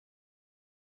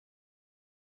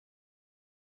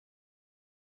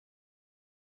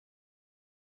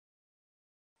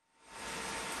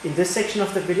In this section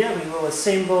of the video we will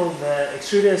assemble the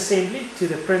extruder assembly to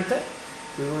the printer.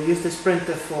 We will use this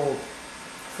printer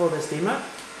for this demo.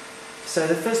 So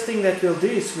the first thing that we'll do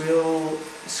is we'll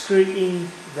screw in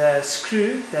the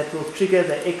screw that will trigger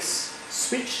the X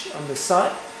switch on the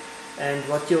side, and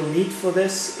what you'll need for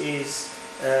this is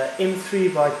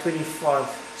M3 by 25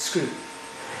 screw.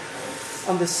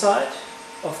 On the side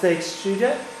of the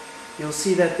extruder you'll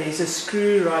see that there's a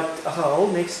screw a hole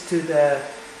next to the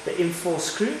M4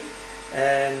 screw,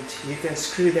 and you can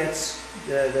screw the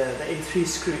M3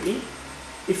 screw in.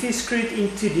 If you screw it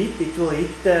in too deep, it will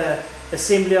hit the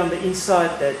assembly on the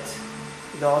inside, that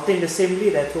the hot end assembly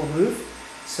that will move.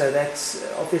 So that's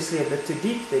obviously a bit too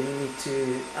deep, then you need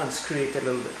to unscrew it a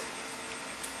little bit.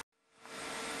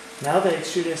 Now the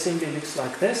extruder assembly looks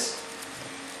like this,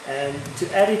 and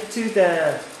to add it to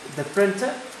the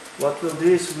printer, what we'll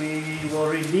do is we will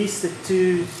release the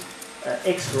two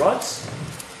X rods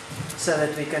so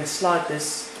that we can slide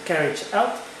this carriage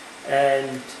out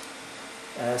and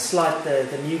slide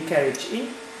the new carriage in.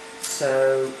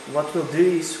 So what we'll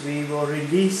do is we will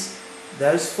release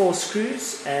those 4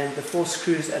 screws and the 4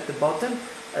 screws at the bottom,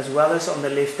 as well as on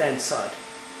the left hand side,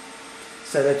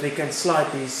 so that we can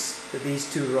slide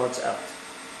these 2 rods out.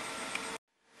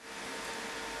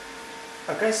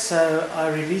 Okay, so I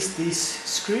released these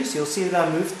screws. You'll see that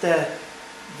I moved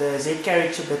the Z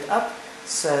carriage a bit up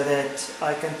so that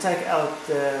I can take out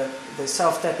the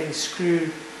self-tapping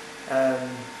screw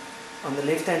on the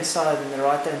left hand side and the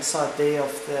right hand side there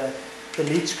of the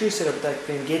lead screw, so that I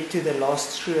can get to the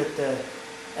last screw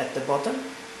at the bottom.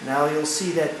 Now you'll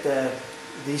see that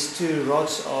these 2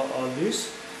 rods are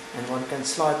loose, and one can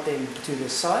slide them to the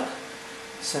side.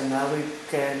 So now we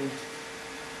can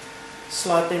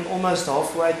slide them almost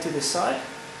halfway to the side.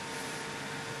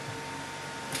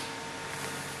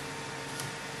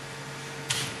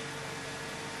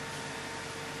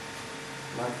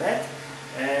 Like that.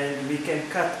 And we can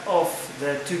cut off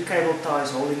the 2 cable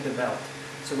ties holding the belt.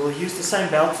 So we'll use the same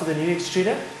belt for the new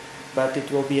extruder, but it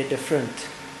will be a different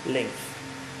length.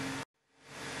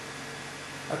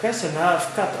 Okay, so now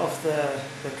I've cut off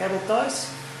the cable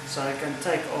ties, so I can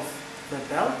take off the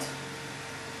belt.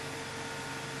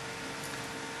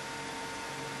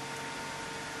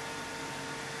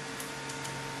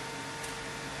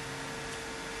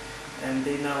 And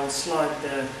then I'll slide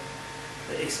the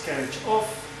X carriage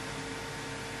off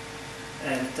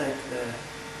and take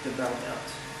the belt out.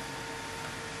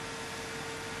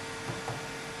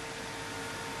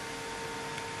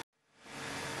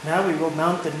 Now we will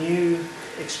mount the new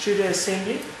extruder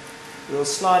assembly. We'll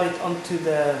slide it onto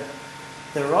the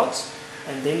rods,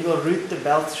 and then we'll route the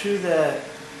belt through the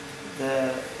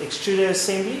extruder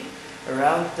assembly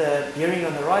around the bearing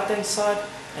on the right hand side,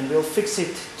 and we'll fix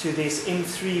it to these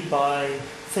M3 by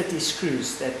 30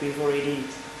 screws that we've already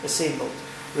assembled,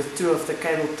 with 2 of the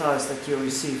cable ties that you'll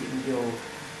receive in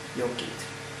your kit.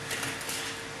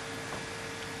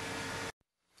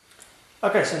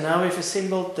 Okay, so now we've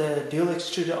assembled the dual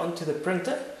extruder onto the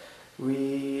printer.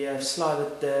 We have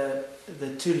slided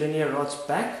the 2 linear rods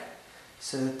back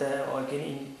so that they are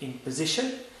again in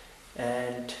position,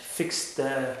 and fixed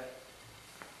the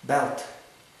belt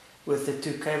with the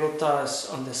 2 cable ties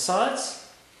on the sides.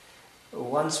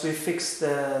 Once we fix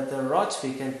the rods,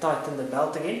 we can tighten the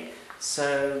belt again.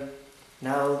 So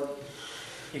now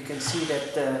you can see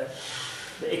that the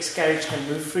X carriage can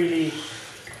move freely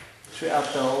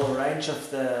throughout the whole range of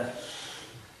the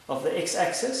X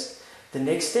axis. The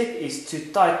next step is to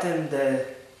tighten the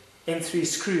M3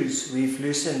 screws we've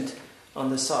loosened on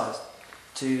the sides,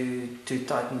 to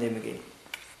tighten them again.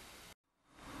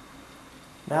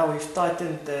 Now we've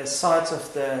tightened the sides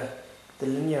of the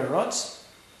linear rods,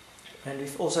 and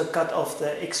we've also cut off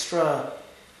the extra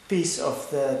piece of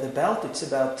the belt. It's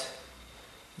about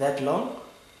that long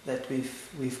that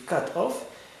we've cut off.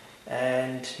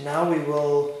 And now we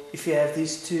will, if you have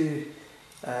these 2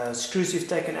 screws you've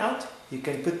taken out, you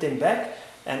can put them back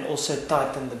and also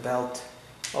tighten the belt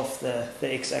of the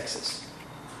X axis.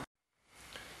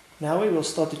 Now we will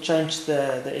start to change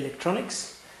the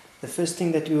electronics. The first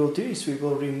thing that we will do is we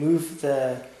will remove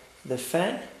the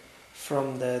fan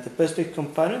from the perspex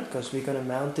component, because we're going to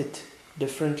mount it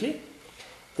differently.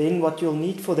 Then what you'll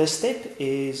need for this step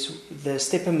is the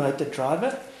stepper motor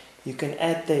driver. You can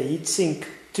add the heatsink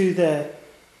to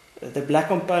the black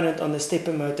component on the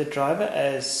stepper motor driver,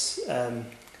 as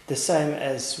the same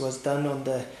as was done on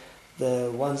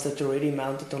the ones that are already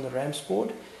mounted on the ramps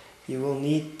board. You will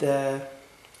need the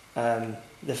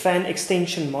fan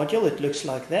extension module. It looks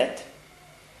like that.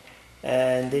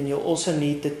 And then you'll also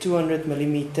need the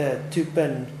 200mm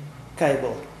 2-pin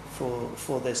cable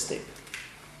for this step.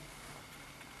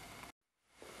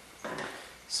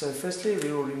 So firstly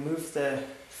we will remove the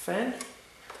fan.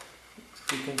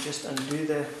 You can just undo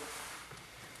the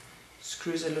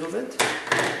screws a little bit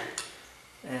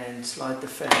and slide the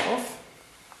fan off.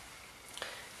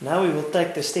 Now we will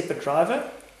take the stepper driver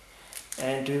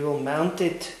and we will mount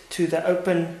it to the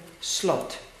open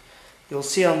slot. You'll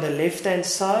see on the left hand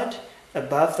side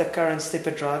above the current stepper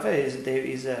driver there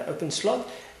is an open slot,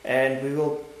 and we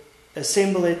will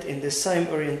assemble it in the same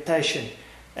orientation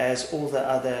as all the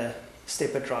other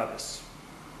stepper drivers.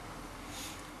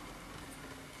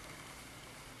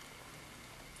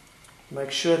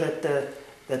 Make sure that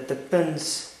the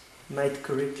pins made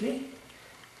correctly,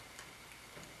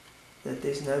 that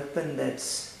there's no pin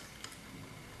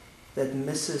that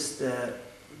misses the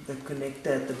connector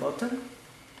at the bottom.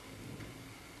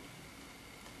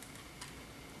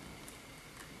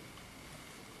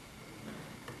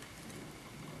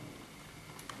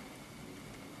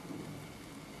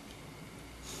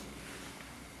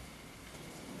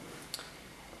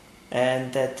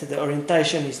 And that the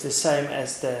orientation is the same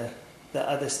as the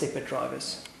other stepper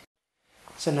drivers.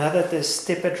 So now that the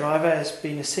stepper driver has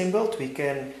been assembled, we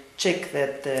can check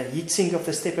that the heatsink of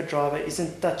the stepper driver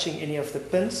isn't touching any of the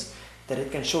pins, that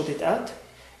it can short it out.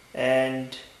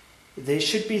 And there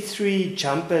should be 3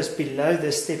 jumpers below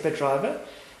the stepper driver.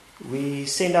 We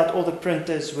send out all the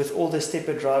printers with all the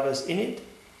stepper drivers in it.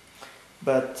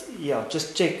 But yeah,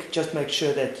 just make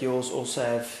sure that yours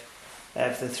also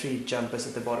have the 3 jumpers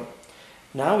at the bottom.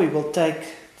 Now we will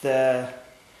take the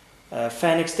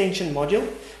fan extension module.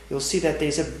 You'll see that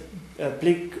there's a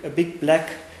big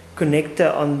black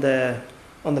connector on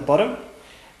the bottom,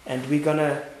 and we're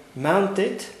gonna mount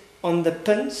it on the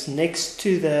pins next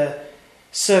to the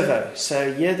servo.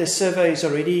 So here the servo is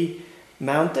already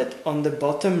mounted on the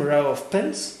bottom row of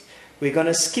pins. We're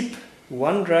gonna skip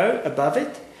 1 row above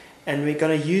it, and we're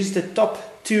gonna use the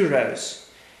top 2 rows.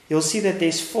 You'll see that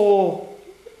there's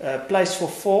place for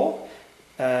 4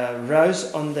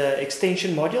 rows on the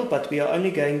extension module, but we are only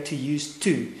going to use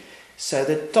 2. So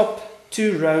the top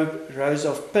 2 rows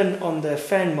of pin on the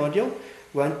fan module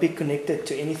won't be connected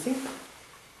to anything.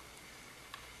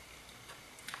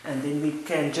 And then we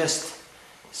can just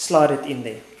slide it in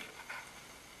there.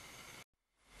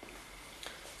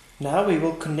 Now we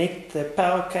will connect the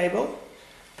power cable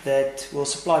that will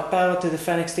supply power to the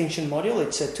fan extension module.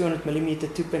 It's a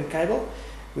 200mm 2-pin cable.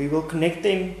 We will connect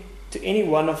them to any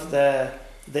one of the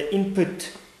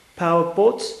input power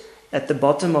ports at the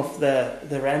bottom of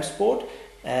the ramps board,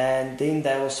 and then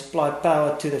they will supply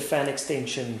power to the fan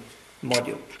extension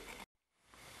module.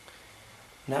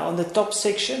 Now on the top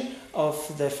section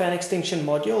of the fan extension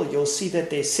module, you'll see that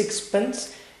there's 6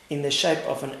 pins in the shape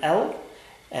of an L,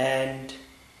 and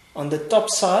on the top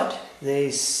side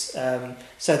there's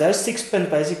so those 6 pins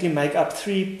basically make up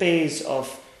 3 pairs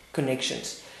of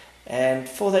connections. And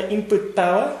for the input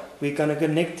power, we're going to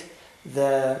connect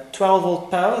the 12 volt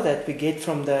power that we get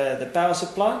from the power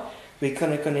supply. We're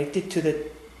going to connect it to the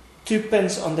 2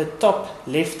 pins on the top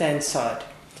left hand side,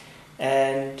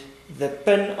 and the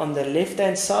pin on the left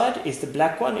hand side is the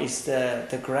black one, is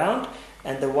the ground,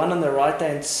 and the one on the right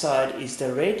hand side is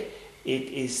the red. It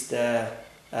is the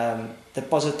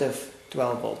positive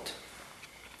 12 volt.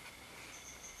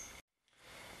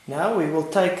 Now we will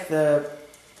take the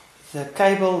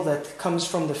cable that comes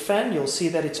from the fan. You'll see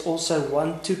that it's also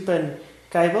one 2-pin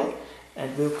cable,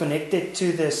 and we'll connect it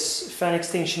to this fan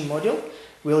extension module.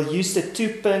 We'll use the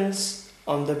 2 pins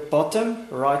on the bottom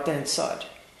right hand side.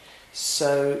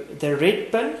 So the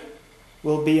red pin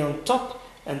will be on top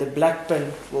and the black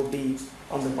pin will be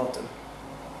on the bottom.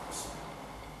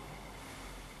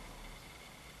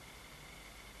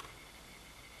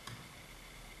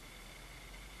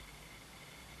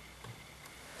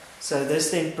 So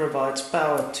this then provides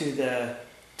power to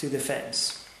the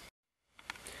fans.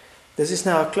 This is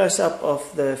now a close-up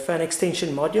of the fan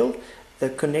extension module. The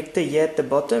connector here at the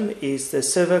bottom is the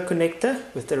servo connector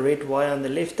with the red wire on the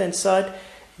left hand side.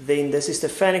 Then this is the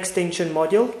fan extension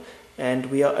module, and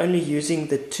we are only using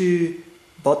the 2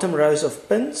 bottom rows of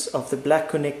pins of the black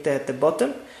connector at the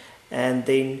bottom. And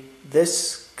then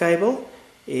this cable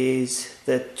is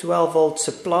the 12 volt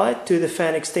supply to the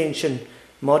fan extension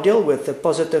module with the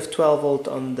positive 12 volt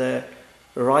on the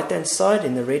right hand side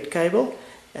in the red cable,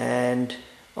 and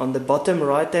on the bottom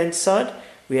right hand side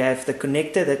we have the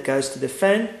connector that goes to the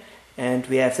fan, and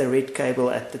we have the red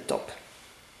cable at the top.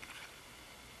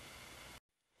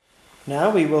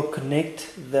 Now we will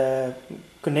connect the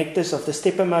connectors of the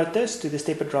stepper motors to the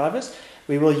stepper drivers.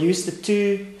 We will use the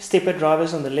 2 stepper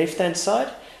drivers on the left hand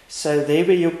side. So there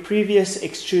where your previous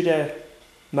extruder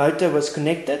motor was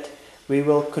connected, we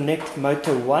will connect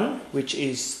motor 1, which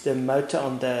is the motor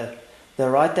on the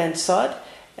right hand side,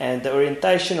 and the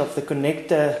orientation of the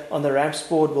connector on the ramps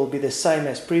board will be the same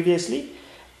as previously.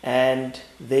 And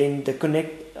then the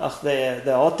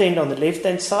hot end on the left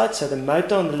hand side, so the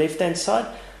motor on the left hand side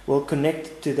will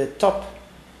connect to the top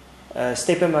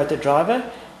stepper motor driver,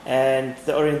 and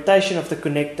the orientation of the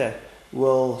connector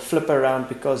will flip around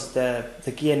because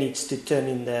the gear needs to turn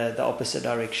in the opposite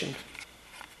direction.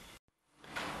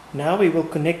 Now we will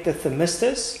connect the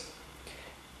thermistors.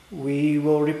 We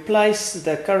will replace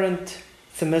the current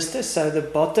thermistor, so the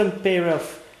bottom pair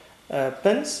of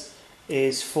pins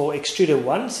is for extruder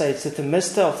 1, so it's the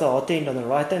thermistor of the hot end on the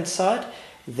right hand side.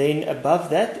 Then above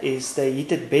that is the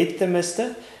heated bed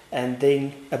thermistor, and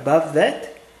then above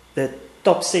that the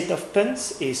top set of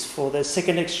pins is for the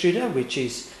second extruder, which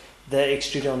is the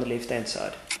extruder on the left hand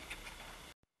side.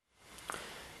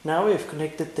 Now we have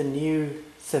connected the new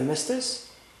thermistors.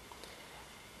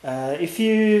 If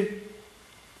you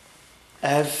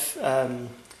have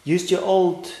used your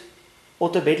old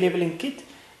auto bed leveling kit,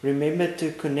 remember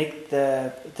to connect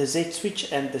the Z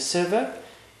switch and the servo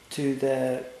to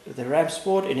the ramps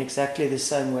board in exactly the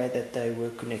same way that they were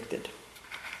connected.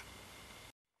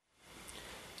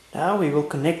 Now we will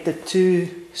connect the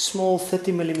two small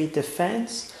 30mm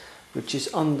fans, which is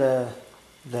on the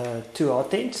two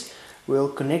hot ends. We'll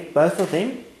connect both of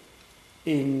them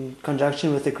in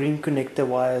conjunction with the green connector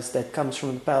wires that comes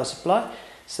from the power supply,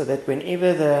 so that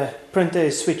whenever the printer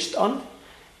is switched on,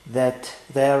 that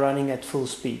they are running at full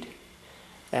speed.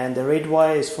 And the red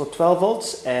wire is for 12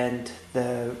 volts and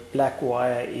the black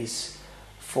wire is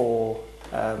for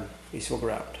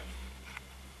ground.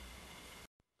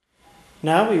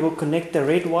 Now we will connect the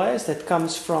red wires that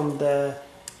comes from the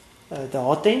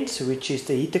hot ends, which is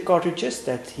the heater cartridges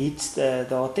that heats the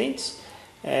hot ends,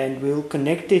 and we'll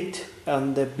connect it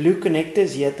on the blue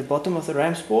connectors here at the bottom of the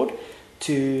ramps board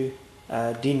to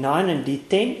D9 and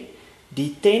D10.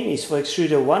 D10 is for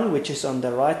extruder 1, which is on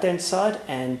the right hand side,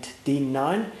 and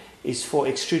D9 is for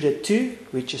extruder 2,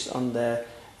 which is on the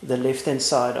left hand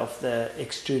side of the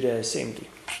extruder assembly.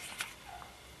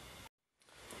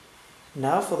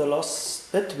 Now for the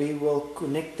last bit, we will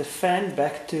connect the fan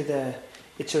back to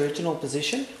its original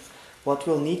position. What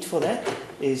we'll need for that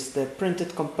is the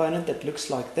printed component that looks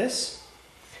like this.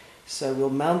 So we'll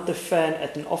mount the fan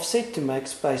at an offset to make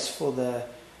space for the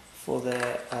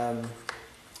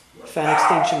fan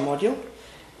extension module,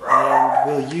 and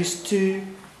we'll use two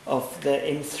of the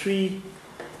M3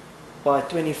 by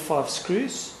 25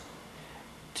 screws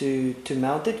to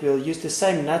mount it. We'll use the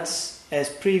same nuts as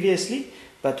previously,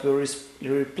 but we'll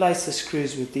replace the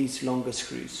screws with these longer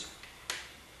screws.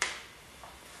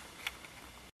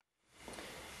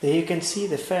 There you can see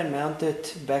the fan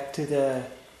mounted back to the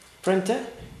printer,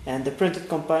 and the printed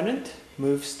component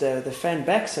moves the fan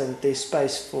back so that there's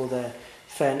space for the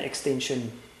fan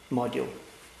extension module.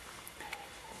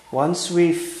 Once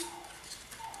we've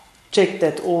checked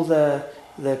that all the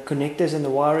connectors and the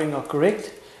wiring are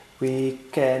correct, we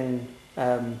can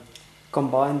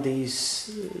combine this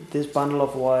bundle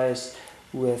of wires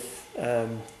with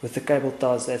the cable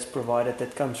ties that's provided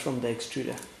that comes from the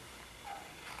extruder.